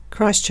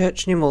Christ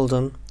Church, New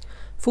Malden,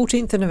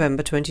 14th of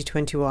November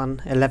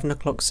 2021, 11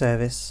 o'clock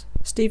service.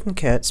 Stephen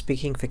Kurt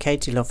speaking for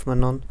Katie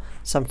Loughman on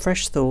some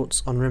fresh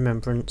thoughts on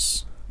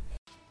remembrance.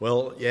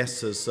 Well,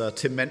 yes, as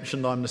Tim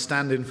mentioned, I'm the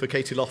stand-in for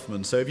Katie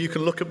Loughman. So if you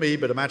can look at me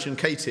but imagine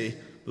Katie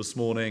this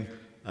morning,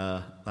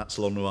 that's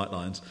along the right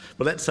lines.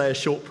 But let's say a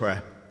short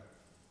prayer.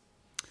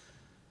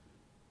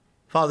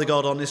 Father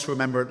God, on this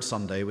Remembrance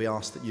Sunday, we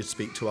ask that you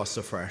speak to us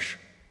afresh.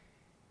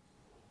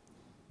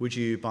 Would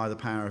you, by the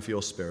power of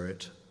your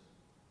Spirit,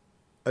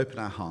 open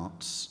our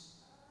hearts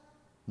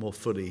more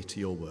fully to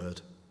your word?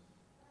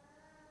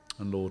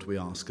 And Lord, we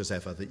ask as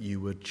ever that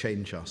you would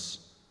change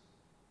us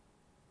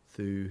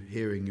through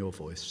hearing your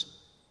voice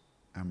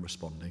and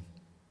responding.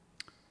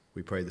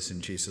 We pray this in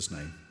Jesus'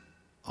 name.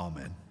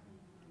 Amen.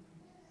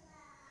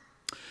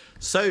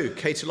 So,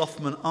 Katie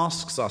Loughman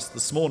asks us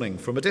this morning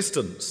from a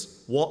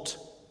distance, what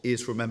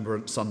is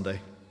Remembrance Sunday?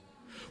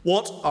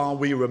 What are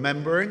we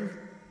remembering,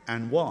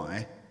 and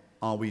why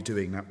are we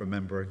doing that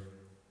remembering?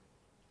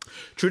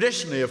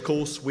 Traditionally, of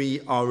course, we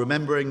are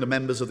remembering the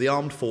members of the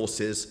armed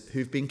forces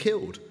who've been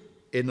killed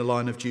in the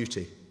line of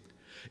duty,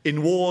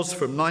 in wars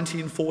from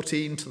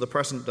 1914 to the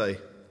present day.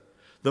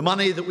 The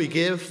money that we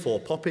give for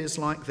poppies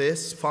like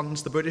this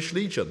funds the British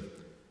Legion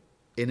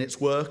in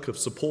its work of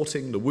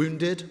supporting the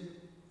wounded,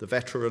 the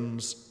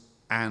veterans,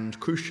 and,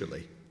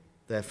 crucially,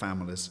 their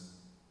families.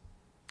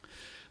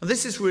 And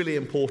this is really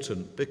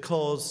important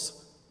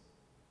because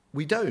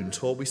we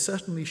don't, or we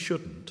certainly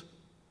shouldn't,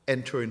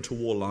 enter into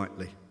war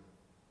lightly.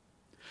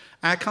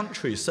 Our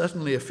country,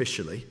 certainly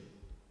officially,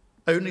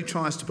 only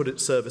tries to put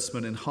its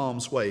servicemen in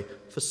harm's way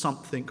for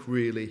something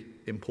really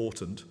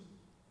important.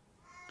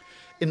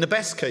 In the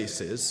best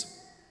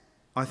cases,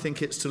 I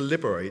think it's to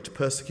liberate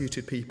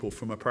persecuted people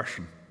from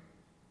oppression,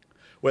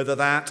 whether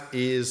that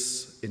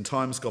is in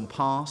times gone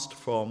past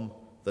from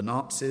the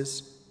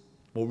Nazis,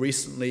 more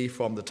recently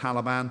from the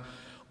Taliban,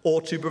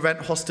 or to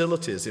prevent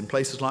hostilities in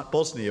places like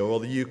Bosnia or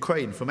the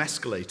Ukraine from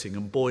escalating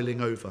and boiling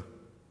over.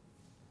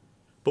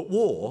 But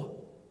war,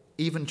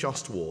 even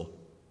just war,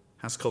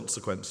 has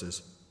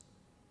consequences.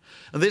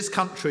 And this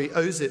country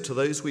owes it to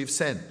those we've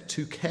sent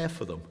to care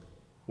for them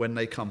when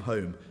they come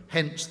home,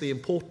 hence the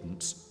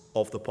importance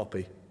of the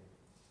poppy.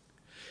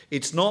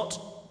 It's not,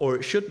 or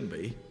it shouldn't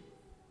be,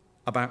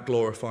 about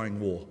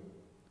glorifying war.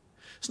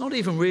 It's not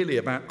even really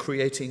about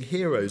creating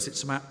heroes,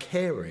 it's about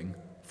caring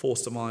for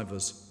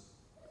survivors.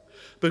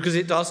 Because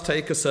it does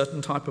take a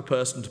certain type of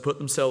person to put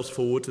themselves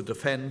forward to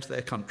defend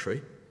their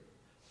country,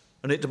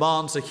 and it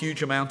demands a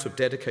huge amount of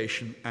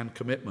dedication and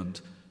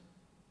commitment.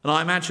 And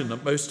I imagine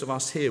that most of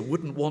us here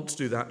wouldn't want to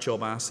do that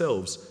job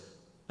ourselves,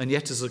 and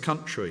yet as a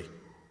country,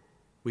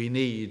 we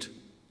need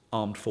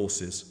armed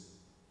forces.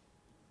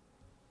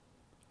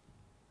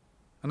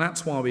 And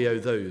that's why we owe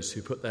those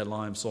who put their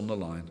lives on the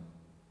line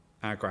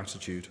our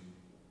gratitude.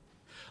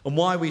 And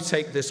why we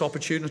take this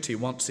opportunity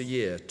once a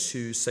year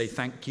to say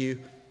thank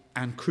you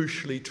and,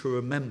 crucially, to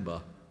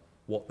remember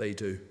what they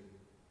do.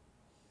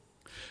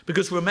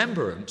 Because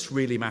remembrance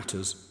really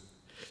matters.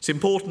 It's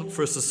important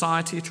for a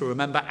society to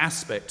remember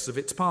aspects of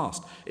its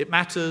past. It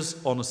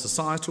matters on a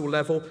societal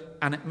level,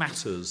 and it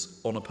matters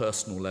on a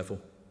personal level.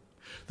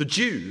 The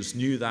Jews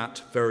knew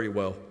that very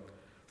well.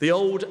 The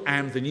Old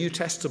and the New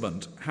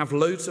Testament have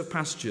loads of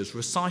passages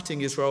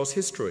reciting Israel's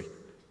history,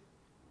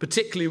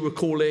 particularly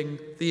recalling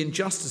the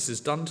injustices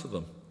done to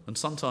them, and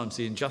sometimes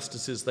the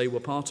injustices they were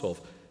part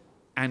of,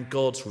 and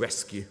God's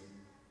rescue.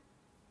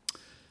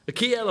 A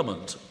key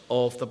element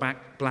of the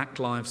Black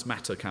Lives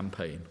Matter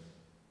campaign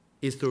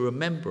is the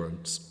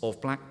remembrance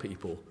of black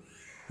people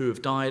who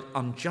have died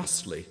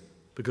unjustly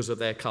because of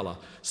their colour.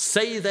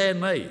 Say their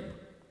name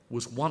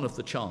was one of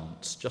the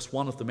chants, just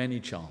one of the many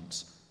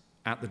chants,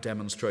 at the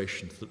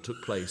demonstration that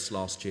took place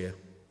last year.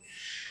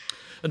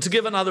 And to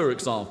give another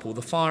example,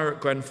 the fire at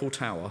Grenfell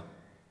Tower,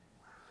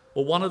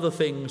 well, one of the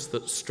things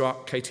that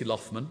struck Katie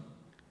Loughman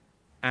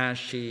as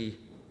she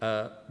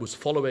was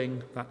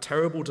following that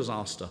terrible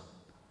disaster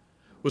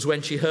was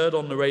when she heard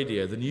on the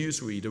radio the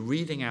newsreader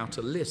reading out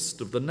a list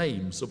of the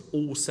names of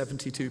all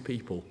 72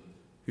 people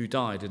who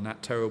died in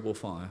that terrible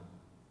fire,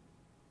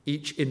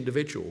 each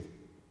individual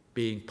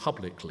being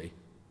publicly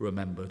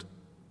remembered.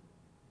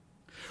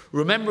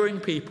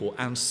 Remembering people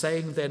and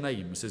saying their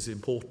names is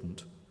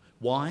important.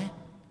 Why?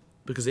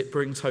 Because it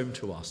brings home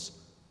to us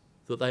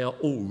that they are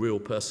all real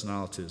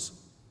personalities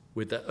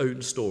with their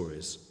own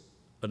stories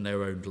and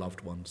their own loved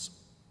ones.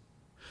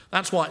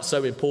 That's why it's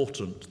so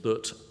important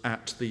that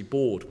at the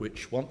board,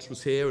 which once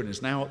was here and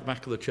is now at the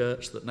back of the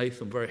church, that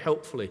Nathan very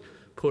helpfully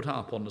put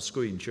up on the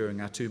screen during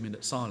our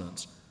 2-minute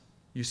silence,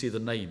 you see the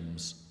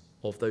names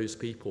of those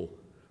people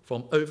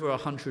from over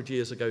 100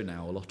 years ago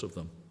now, a lot of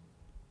them,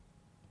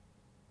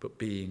 but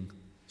being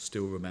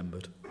still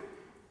remembered.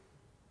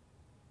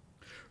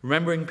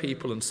 Remembering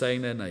people and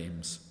saying their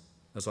names,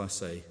 as I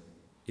say,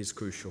 is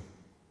crucial.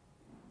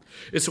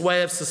 It's a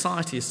way of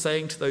society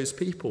saying to those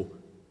people,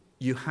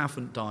 you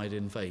haven't died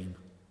in vain.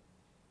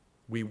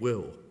 We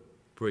will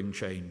bring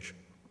change.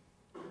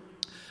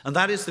 And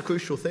that is the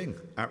crucial thing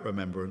at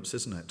Remembrance,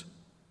 isn't it?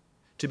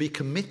 To be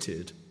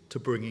committed to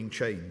bringing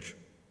change.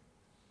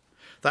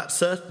 That's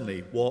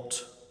certainly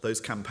what those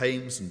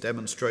campaigns and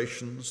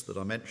demonstrations that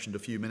I mentioned a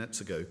few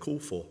minutes ago call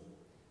for.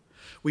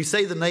 We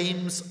say the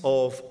names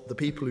of the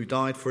people who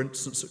died, for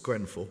instance, at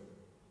Grenfell,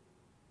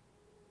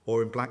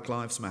 or in Black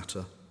Lives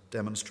Matter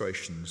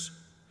demonstrations,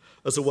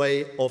 as a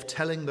way of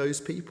telling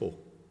those people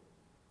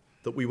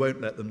that we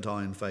won't let them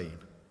die in vain.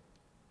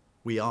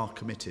 We are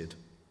committed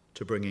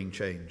to bringing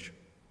change.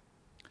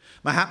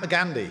 Mahatma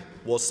Gandhi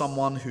was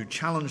someone who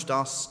challenged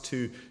us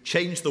to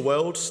change the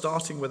world,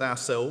 starting with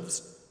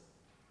ourselves,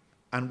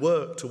 and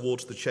work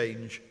towards the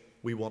change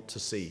we want to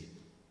see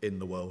in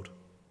the world.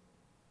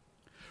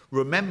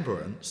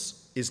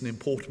 Remembrance is an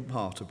important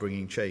part of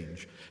bringing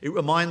change. It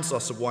reminds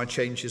us of why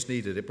change is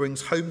needed. It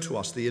brings home to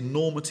us the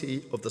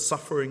enormity of the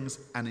sufferings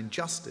and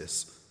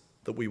injustice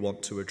that we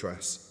want to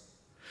address.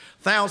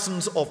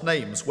 Thousands of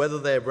names, whether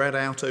they're read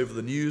out over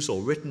the news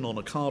or written on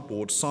a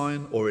cardboard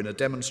sign or in a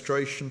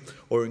demonstration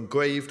or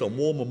engraved on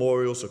war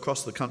memorials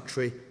across the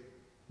country,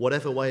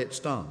 whatever way it's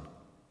done,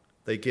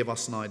 they give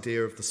us an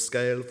idea of the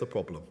scale of the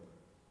problem,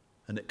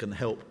 and it can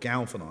help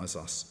galvanise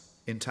us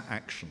into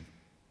action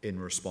in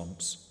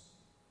response.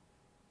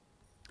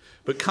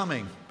 But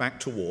coming back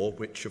to war,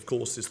 which of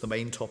course is the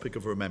main topic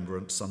of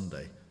Remembrance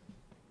Sunday,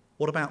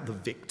 what about the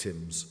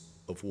victims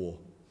of war?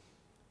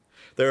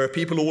 There are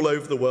people all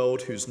over the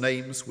world whose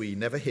names we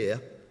never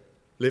hear,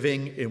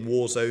 living in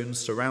war zones,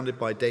 surrounded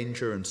by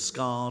danger and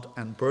scarred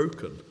and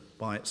broken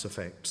by its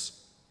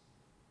effects.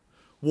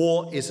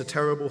 War is a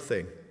terrible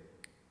thing.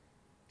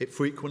 It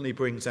frequently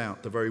brings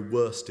out the very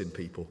worst in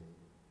people.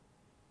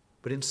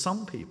 But in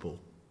some people,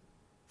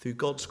 through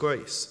God's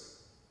grace,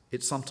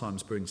 it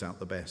sometimes brings out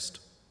the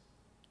best.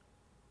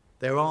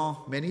 There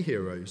are many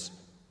heroes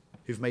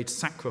who've made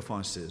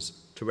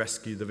sacrifices to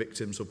rescue the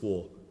victims of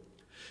war.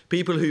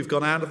 People who've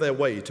gone out of their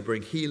way to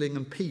bring healing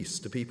and peace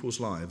to people's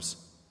lives,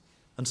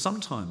 and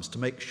sometimes to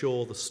make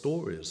sure the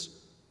stories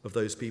of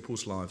those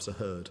people's lives are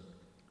heard.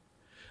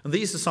 And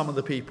these are some of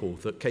the people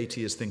that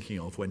Katie is thinking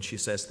of when she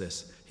says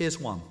this. Here's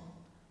one.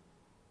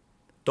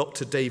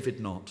 Dr. David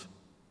Knott.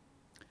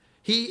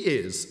 He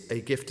is a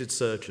gifted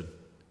surgeon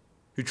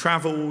who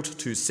travelled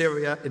to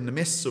Syria in the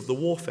midst of the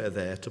warfare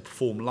there to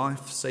perform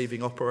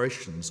life-saving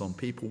operations on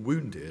people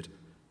wounded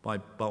by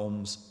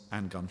bombs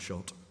and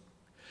gunshot.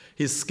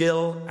 His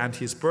skill and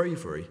his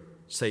bravery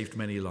saved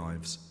many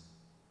lives,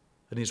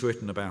 and he's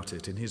written about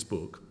it in his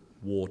book,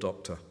 War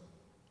Doctor.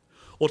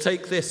 Or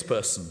take this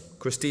person,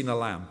 Christina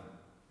Lamb.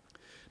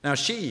 Now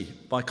she,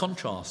 by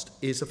contrast,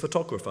 is a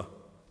photographer,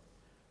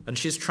 and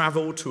she's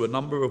travelled to a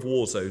number of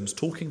war zones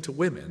talking to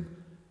women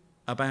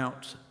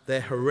about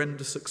their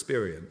horrendous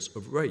experience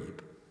of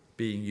rape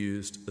being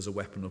used as a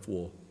weapon of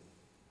war.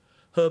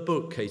 Her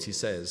book, Katie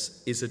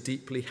says, is a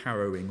deeply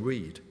harrowing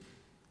read,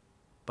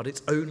 but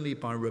it's only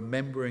by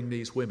remembering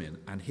these women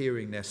and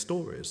hearing their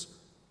stories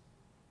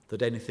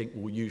that anything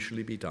will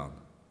usually be done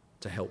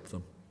to help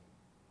them.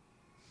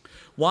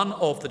 One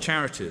of the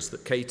charities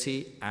that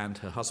Katie and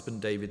her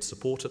husband David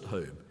support at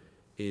home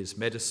is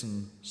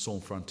Médecins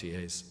Sans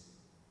Frontières.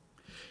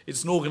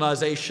 It's an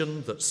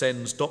organisation that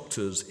sends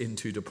doctors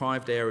into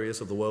deprived areas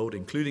of the world,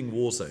 including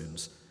war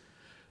zones,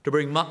 to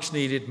bring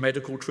much-needed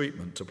medical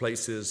treatment to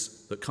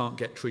places that can't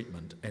get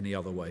treatment any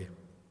other way.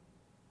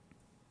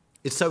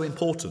 It's so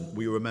important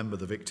we remember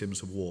the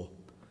victims of war.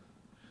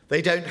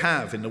 They don't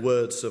have, in the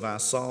words of our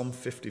Psalm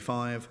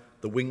 55,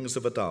 the wings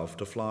of a dove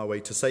to fly away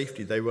to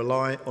safety. They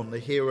rely on the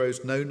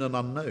heroes known and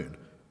unknown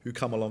who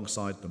come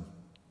alongside them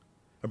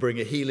and bring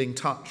a healing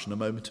touch and a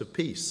moment of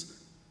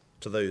peace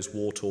to those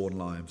war-torn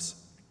lives.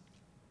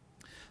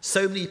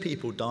 So many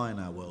people die in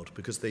our world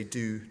because they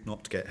do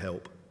not get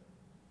help.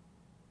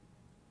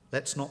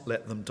 Let's not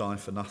let them die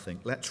for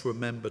nothing. Let's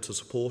remember to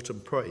support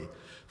and pray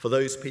for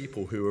those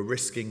people who are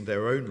risking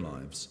their own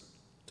lives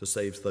to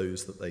save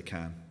those that they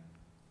can.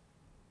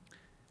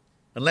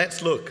 And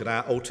let's look at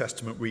our Old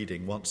Testament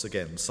reading once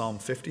again, Psalm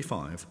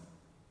 55,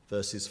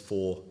 verses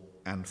 4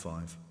 and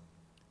 5.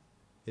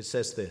 It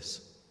says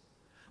this,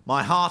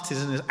 "My heart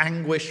is in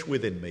anguish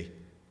within me.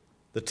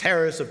 The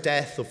terrors of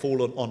death have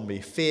fallen on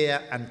me.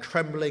 Fear and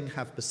trembling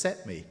have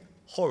beset me.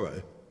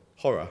 Horror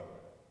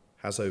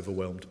has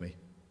overwhelmed me."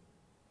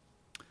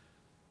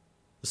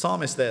 The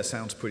psalmist there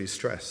sounds pretty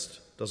stressed,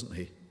 doesn't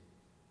he?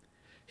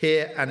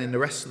 Here and in the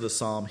rest of the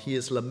psalm, he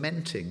is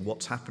lamenting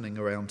what's happening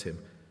around him.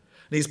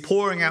 And he's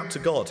pouring out to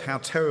God how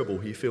terrible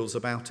he feels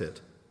about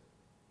it.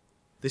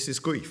 This is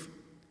grief.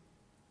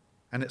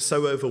 And it's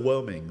so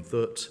overwhelming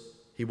that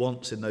he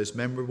wants, in those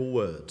memorable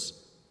words,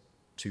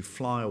 to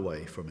fly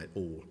away from it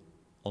all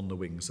on the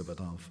wings of a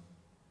dove.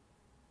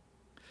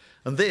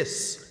 And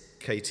this,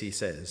 Katie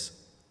says,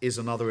 is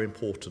another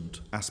important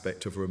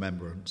aspect of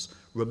remembrance.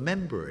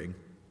 Remembering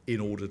in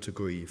order to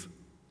grieve.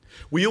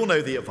 We all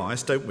know the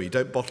advice, don't we?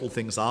 Don't bottle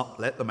things up,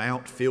 let them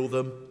out, feel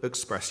them,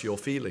 express your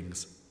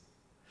feelings.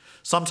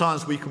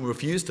 Sometimes we can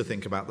refuse to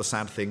think about the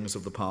sad things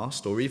of the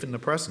past or even the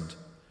present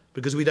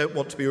because we don't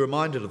want to be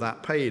reminded of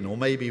that pain, or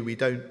maybe we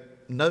don't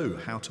know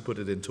how to put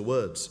it into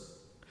words.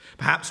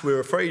 Perhaps we're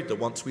afraid that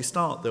once we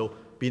start, there'll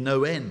be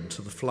no end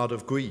to the flood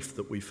of grief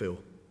that we feel.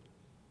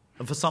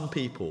 And for some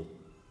people,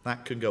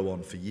 That can go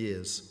on for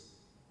years.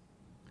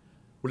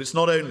 Well, it's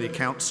not only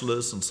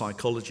counsellors and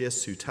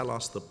psychologists who tell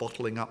us that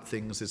bottling up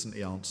things isn't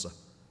the answer.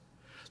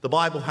 The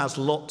Bible has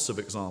lots of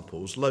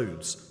examples,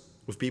 loads,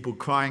 of people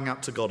crying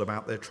out to God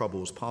about their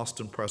troubles, past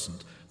and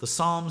present. The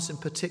Psalms in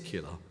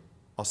particular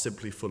are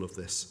simply full of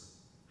this.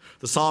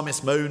 The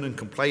psalmists moan and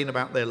complain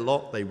about their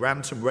lot. They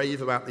rant and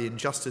rave about the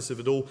injustice of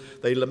it all.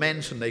 They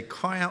lament and they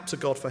cry out to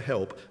God for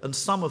help. And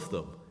some of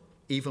them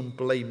even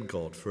blame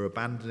God for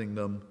abandoning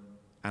them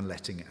and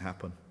letting it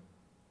happen.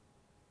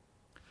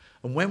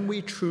 And when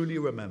we truly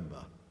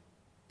remember,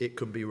 it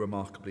can be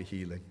remarkably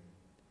healing.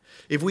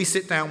 If we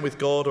sit down with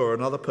God or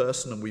another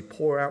person and we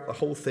pour out the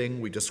whole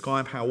thing, we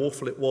describe how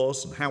awful it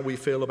was and how we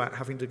feel about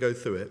having to go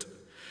through it,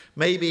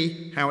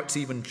 maybe how it's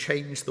even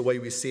changed the way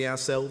we see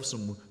ourselves,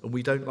 and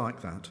we don't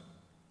like that.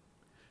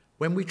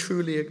 When we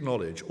truly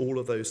acknowledge all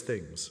of those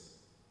things,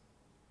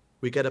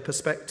 we get a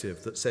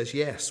perspective that says,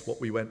 yes,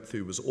 what we went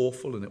through was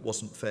awful and it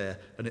wasn't fair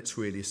and it's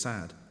really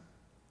sad.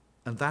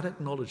 And that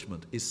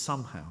acknowledgement is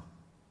somehow,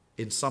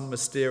 in some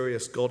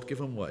mysterious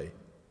God-given way,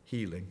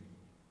 healing,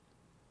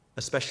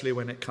 especially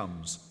when it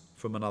comes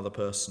from another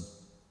person.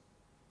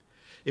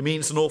 It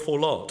means an awful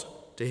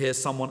lot to hear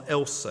someone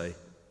else say,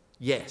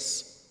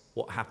 yes,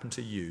 what happened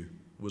to you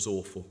was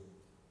awful.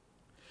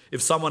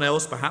 If someone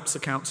else, perhaps a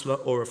counsellor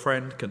or a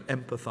friend, can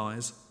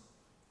empathise,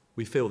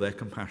 we feel their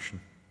compassion,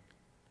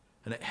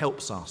 and it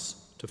helps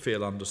us to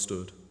feel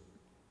understood.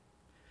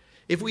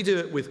 If we do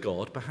it with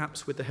God,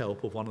 perhaps with the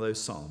help of one of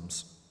those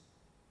psalms,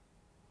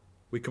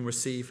 we can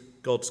receive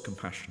God's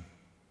compassion,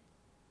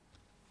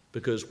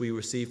 because we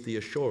receive the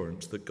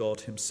assurance that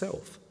God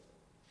himself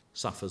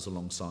suffers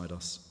alongside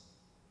us.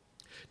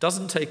 It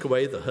doesn't take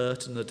away the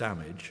hurt and the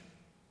damage,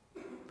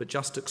 but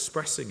just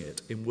expressing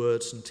it in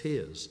words and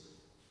tears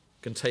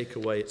can take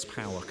away its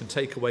power, can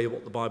take away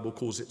what the Bible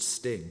calls its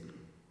sting,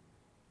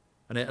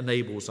 and it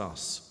enables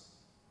us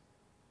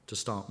to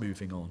start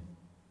moving on.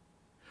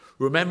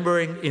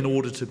 Remembering in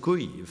order to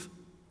grieve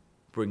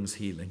brings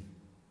healing.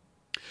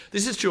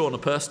 This is true on a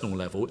personal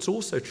level. It's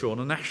also true on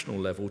a national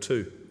level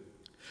too.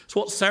 It's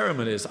what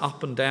ceremonies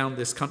up and down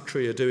this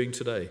country are doing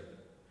today.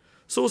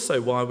 It's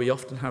also why we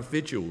often have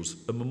vigils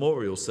and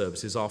memorial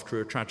services after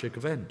a tragic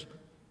event,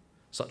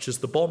 such as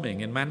the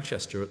bombing in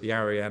Manchester at the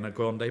Ariana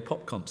Grande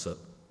pop concert,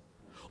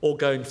 or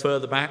going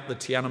further back, the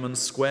Tiananmen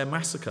Square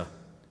massacre,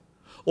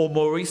 or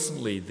more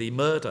recently, the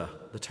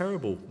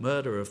terrible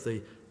murder of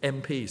the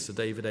MP Sir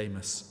David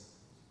Amess.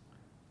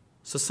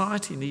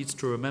 Society needs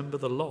to remember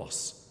the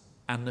loss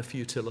and the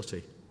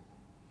futility,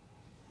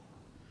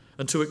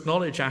 and to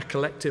acknowledge our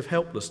collective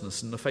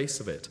helplessness in the face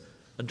of it,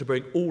 and to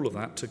bring all of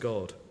that to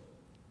God.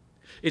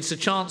 It's a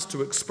chance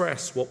to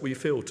express what we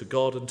feel to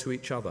God and to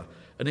each other,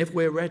 and if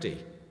we're ready,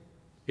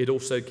 it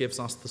also gives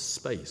us the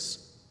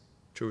space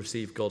to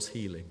receive God's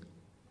healing,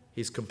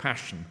 his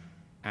compassion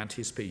and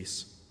his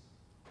peace.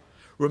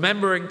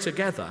 Remembering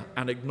together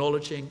and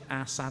acknowledging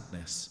our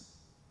sadness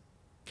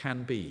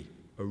can be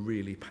a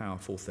really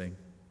powerful thing.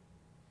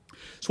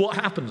 So what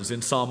happens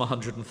in Psalm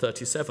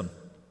 137?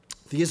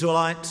 The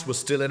Israelites were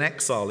still in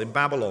exile in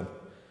Babylon.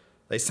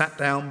 They sat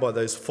down by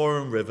those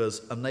foreign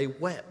rivers and they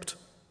wept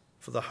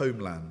for the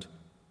homeland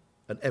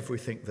and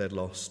everything they'd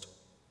lost.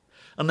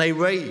 And they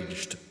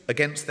raged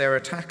against their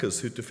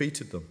attackers who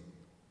defeated them.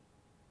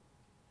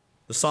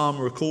 The psalm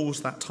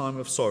recalls that time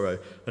of sorrow,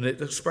 and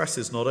it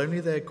expresses not only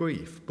their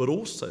grief, but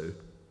also,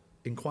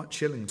 in quite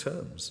chilling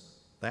terms,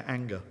 their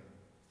anger.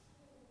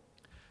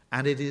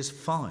 And it is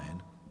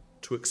fine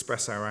to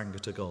express our anger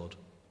to God.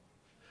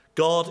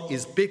 God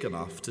is big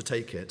enough to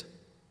take it,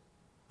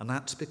 and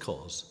that's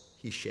because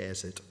he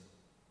shares it.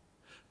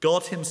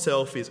 God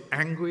himself is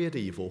angry at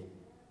evil,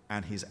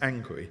 and he's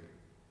angry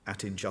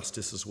at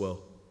injustice as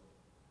well.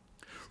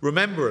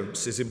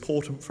 Remembrance is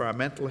important for our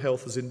mental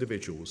health as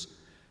individuals,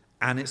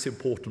 and it's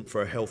important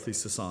for a healthy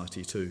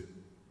society too.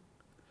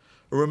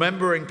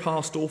 Remembering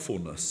past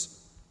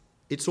awfulness,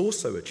 it's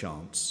also a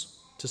chance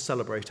to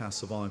celebrate our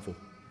survival,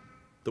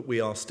 that we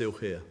are still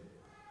here.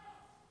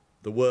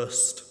 The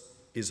worst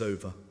is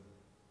over.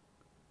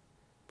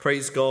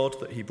 Praise God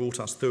that he brought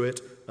us through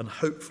it, and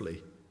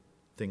hopefully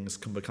things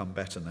can become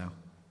better now.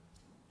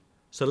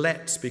 So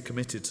let's be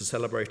committed to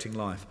celebrating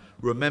life.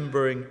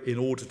 Remembering in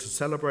order to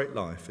celebrate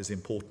life is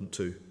important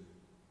too.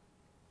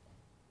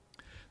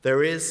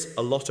 There is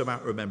a lot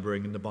about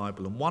remembering in the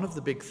Bible, and one of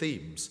the big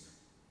themes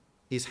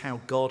is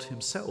how God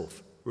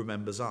himself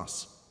remembers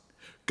us.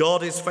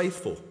 God is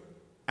faithful,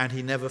 and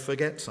he never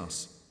forgets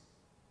us.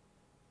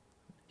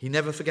 He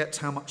never forgets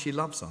how much he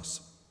loves us.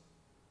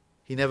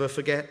 He never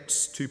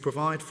forgets to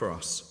provide for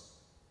us.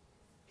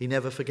 He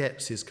never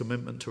forgets his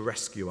commitment to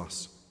rescue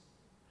us.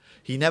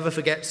 He never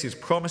forgets his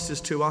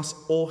promises to us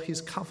or his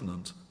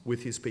covenant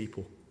with his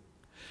people.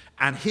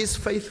 And his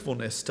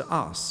faithfulness to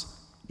us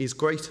is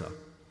greater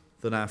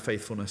than our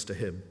faithfulness to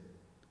him.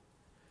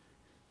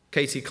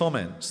 Katie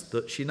comments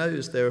that she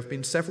knows there have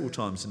been several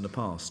times in the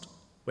past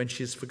when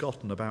she's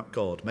forgotten about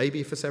God,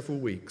 maybe for several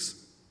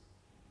weeks.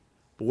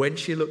 But when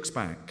she looks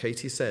back,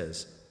 Katie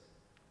says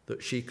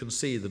that she can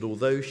see that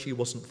although she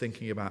wasn't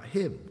thinking about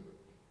him,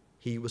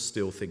 he was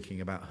still thinking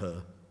about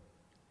her.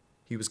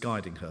 He was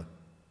guiding her.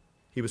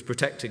 He was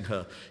protecting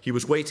her. He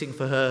was waiting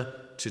for her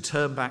to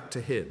turn back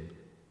to him.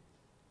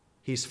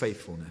 His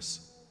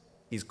faithfulness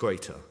is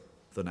greater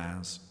than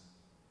ours.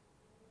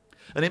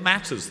 And it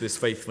matters, this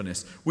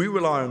faithfulness. We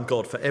rely on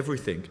God for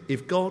everything.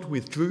 If God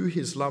withdrew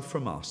his love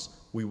from us,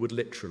 we would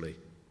literally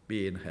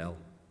be in hell.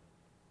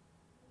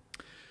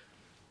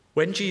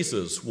 When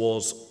Jesus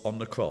was on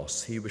the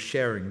cross, he was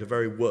sharing the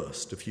very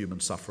worst of human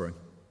suffering.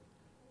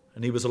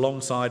 And he was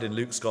alongside, in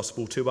Luke's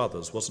gospel, two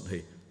others, wasn't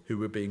he, who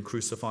were being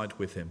crucified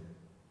with him.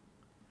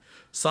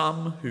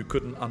 Some who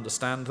couldn't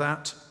understand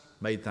that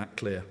made that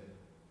clear.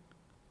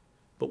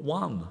 But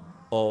one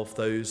of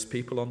those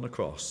people on the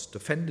cross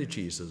defended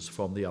Jesus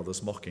from the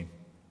others mocking.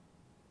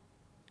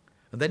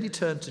 And then he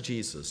turned to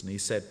Jesus and he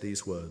said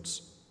these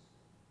words,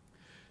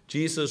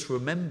 "Jesus,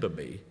 remember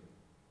me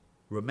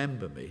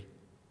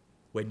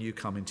when you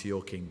come into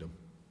your kingdom."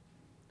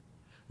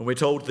 And we're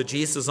told that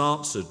Jesus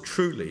answered,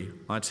 "Truly,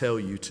 I tell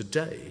you,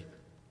 today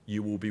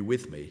you will be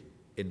with me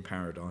in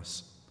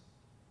paradise."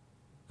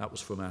 That was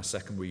from our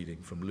second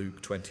reading from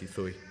Luke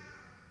 23.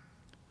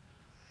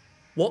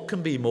 What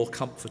can be more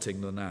comforting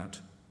than that?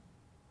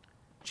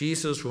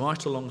 Jesus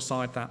right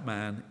alongside that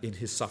man in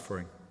his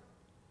suffering,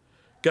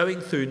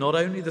 going through not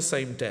only the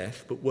same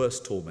death but worse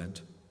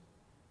torment,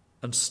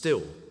 and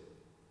still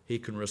he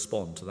can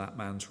respond to that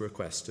man's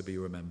request to be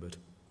remembered.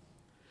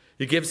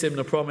 He gives him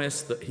the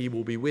promise that he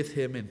will be with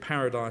him in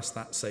paradise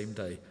that same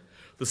day,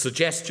 the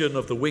suggestion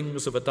of the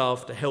wings of a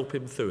dove to help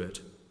him through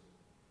it.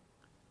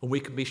 And we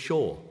can be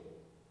sure,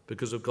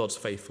 because of God's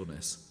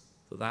faithfulness,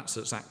 that that's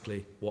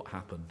exactly what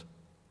happened.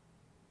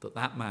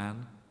 That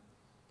man,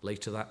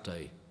 later that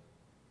day,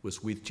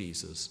 was with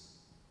Jesus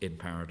in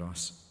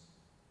paradise.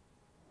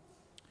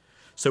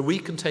 So we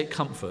can take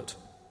comfort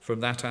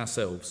from that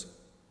ourselves.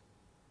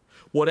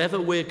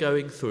 Whatever we're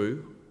going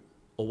through,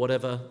 or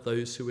whatever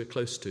those who we're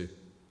close to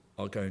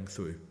are going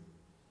through,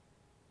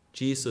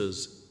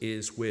 Jesus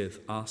is with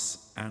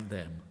us and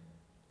them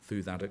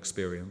through that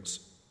experience.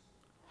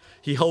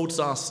 He holds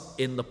us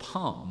in the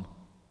palm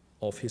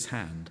of his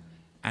hand,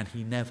 and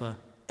he never,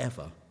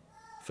 ever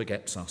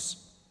forgets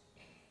us.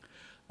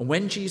 And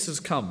when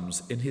Jesus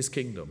comes in his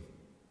kingdom,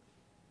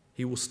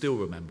 he will still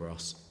remember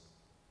us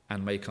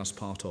and make us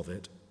part of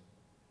it.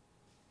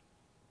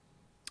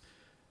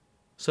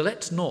 So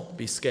let's not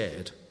be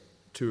scared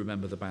to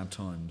remember the bad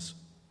times.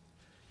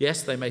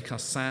 Yes, they make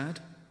us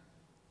sad,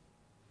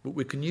 but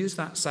we can use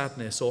that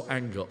sadness or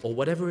anger or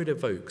whatever it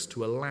evokes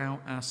to allow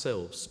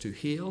ourselves to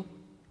heal,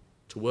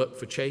 to work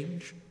for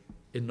change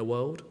in the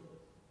world,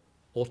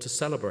 or to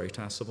celebrate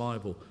our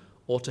survival,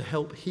 or to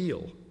help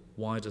heal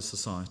wider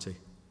society.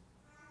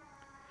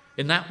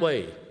 In that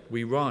way,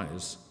 we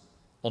rise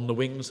on the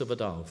wings of a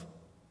dove,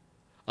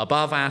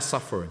 above our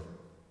suffering,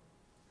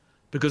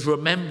 because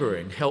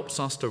remembering helps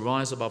us to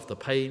rise above the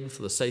pain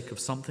for the sake of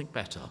something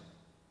better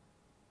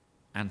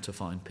and to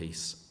find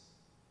peace.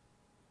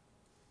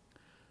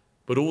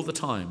 But all the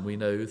time we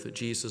know that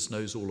Jesus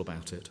knows all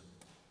about it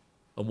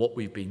and what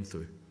we've been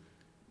through,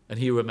 and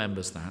he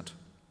remembers that.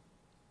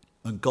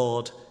 And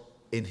God,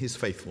 in his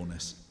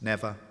faithfulness,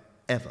 never,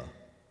 ever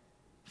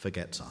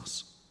forgets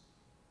us.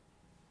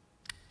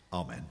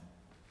 Amen.